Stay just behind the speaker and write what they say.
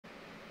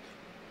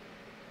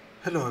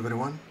Hello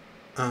everyone.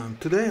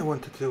 Today I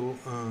wanted to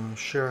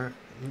share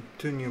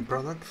two new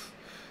products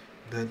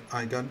that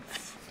I got.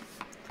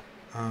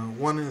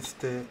 One is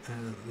the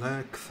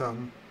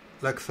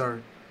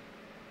Lexar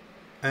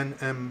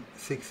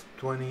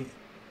NM620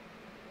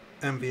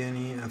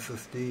 NVMe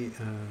SSD,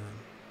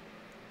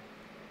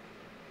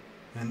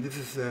 and this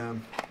is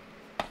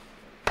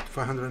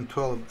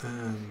 512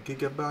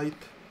 gigabyte,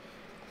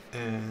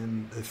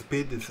 and the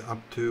speed is up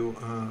to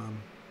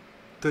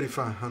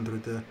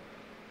 3500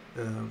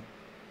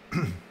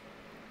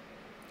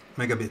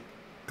 megabit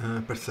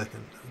per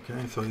second.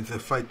 Okay, so it's a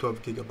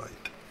 512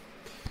 gigabyte.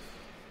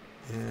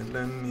 And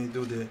let me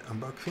do the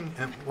unboxing.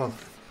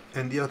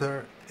 And the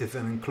other is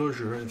an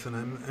enclosure. It's an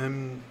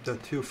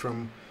M.2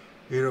 from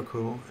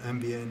Orico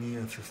NVMe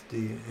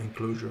SSD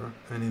Enclosure,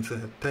 and it's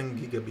a 10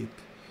 gigabit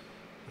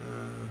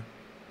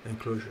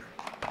enclosure.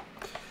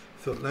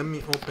 So let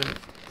me open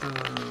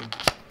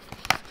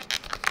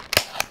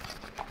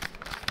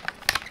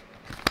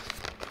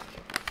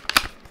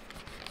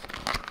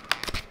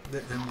the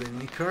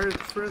NVMe card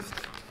first.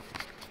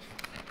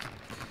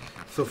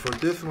 So for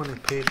this one I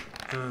paid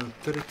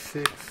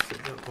 36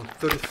 or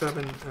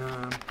 37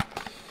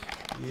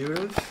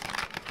 euros.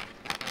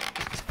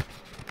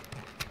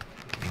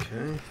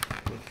 Okay,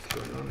 what's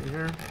going on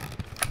here?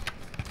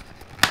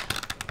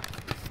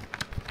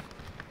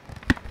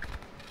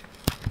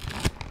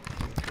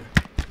 Okay.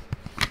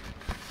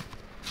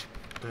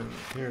 And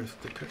here's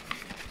the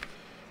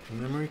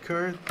memory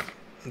card,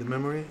 the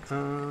memory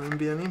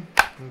NVMe.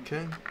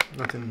 Okay,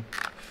 nothing.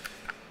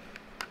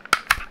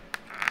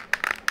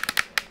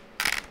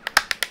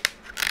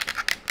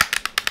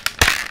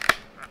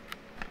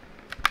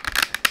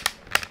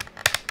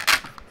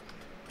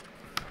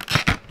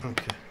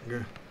 Okay,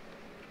 good.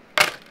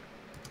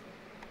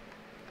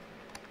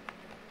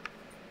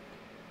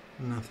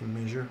 Nothing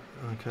major.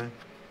 Okay.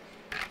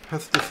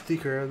 Has the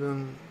sticker. I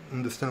don't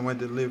understand why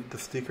they leave the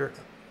sticker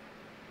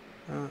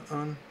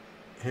on.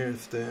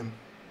 Here's the.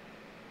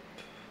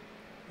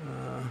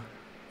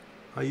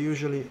 I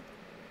usually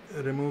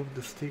remove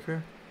the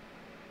sticker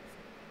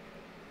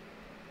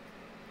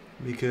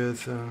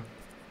because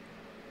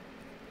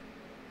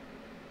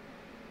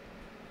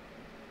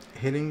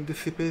heating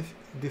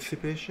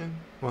dissipation.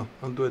 Well,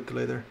 I'll do it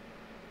later.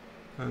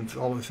 And it's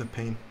always a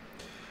pain.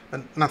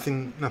 And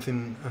nothing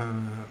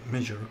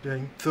major.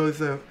 Okay, so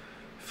it's a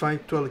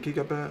 512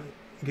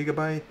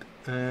 gigabyte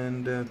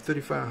and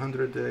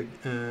 3500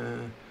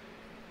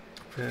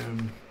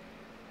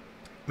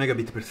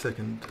 megabit per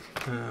second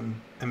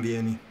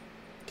NVMe.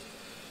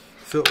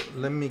 So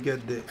let me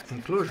get the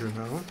enclosure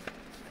now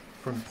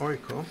from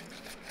Orico,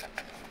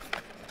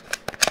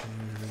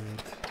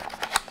 and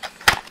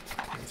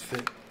that's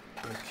it.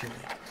 Okay,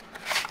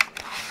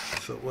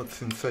 so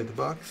what's inside the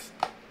box?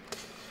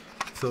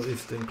 So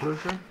it's the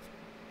enclosure.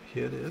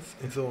 Here it is.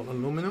 It's all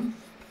aluminum,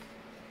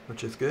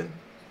 which is good.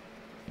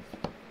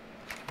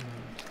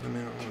 Let me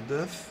remove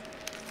this.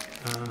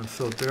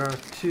 So there are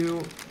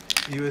two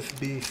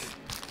USB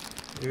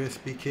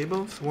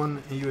cables,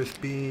 one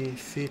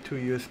USB-C to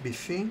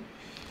USB-C,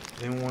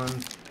 and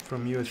one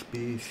from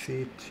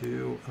USB-C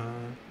to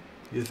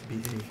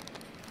USB-A.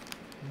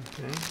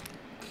 Okay.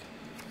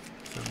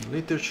 Some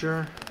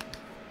literature.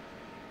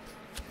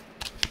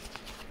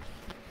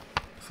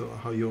 So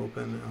how you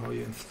open, how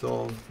you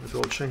install. It's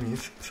all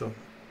Chinese, so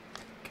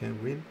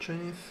can't read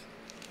Chinese.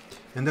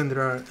 And then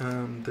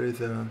there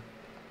is a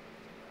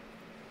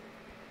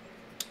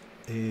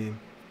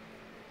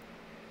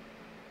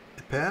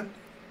pad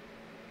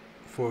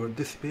for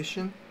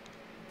dissipation,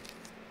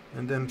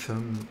 and then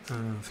some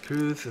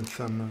screws and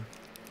some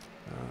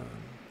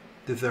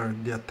these are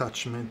the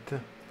attachment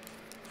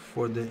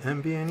for the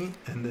NVMe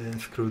and the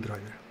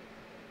screwdriver,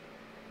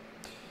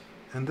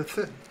 and that's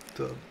it.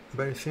 So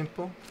very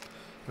simple.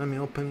 Let me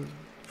open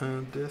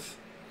this.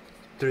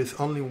 There is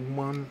only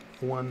one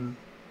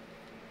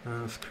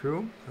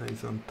screw that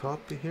is on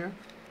top here.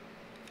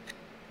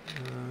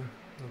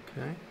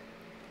 Okay,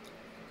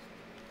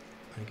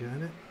 I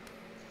got it.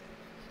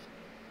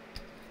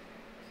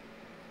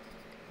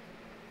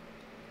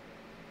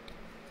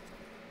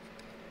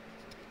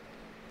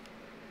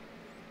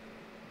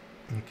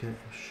 Okay,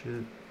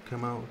 should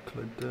come out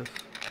like this.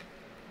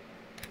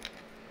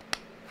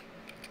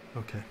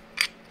 Okay,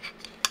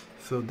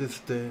 so this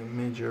is the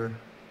major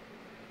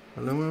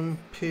aluminum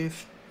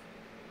piece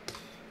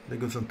that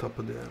goes on top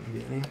of the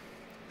NVMe,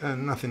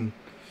 and nothing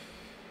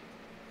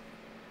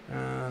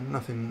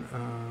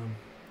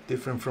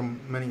different from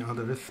many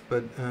others.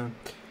 But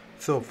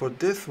so for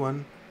this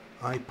one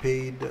I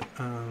paid,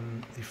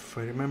 if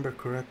I remember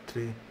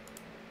correctly,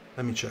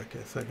 let me check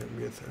a second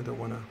because I don't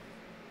want to.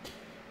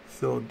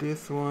 So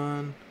this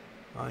one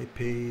I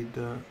paid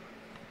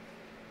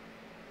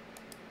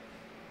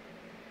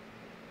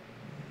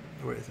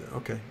where is it?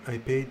 Okay, I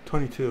paid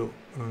 $22,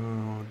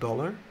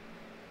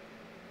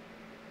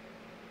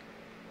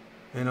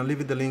 and I'll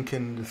leave the link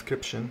in the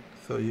description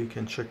so you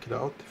can check it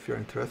out if you're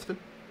interested.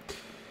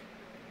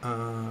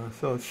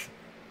 So it's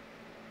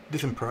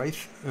decent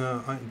price.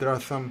 There are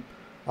some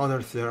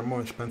others that are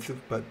more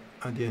expensive, but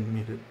I didn't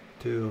need it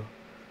to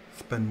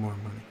spend more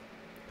money.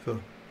 So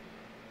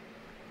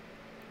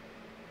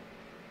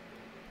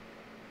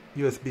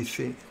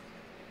USB-C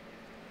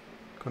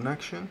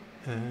connection,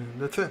 and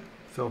that's it.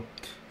 So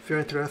if you're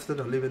interested,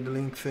 I'll leave the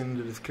links in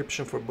the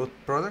description for both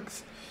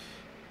products,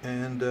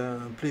 and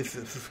please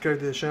subscribe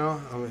to the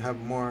channel. I will have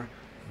more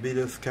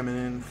videos coming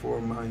in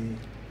for my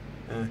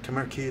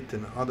camera kit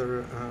and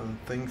other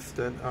things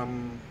that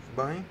I'm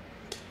buying.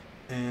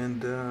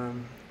 And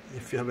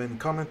if you have any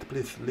comment,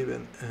 please leave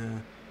it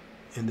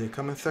in the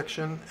comment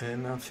section,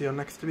 and I'll see you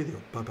next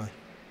video. Bye bye.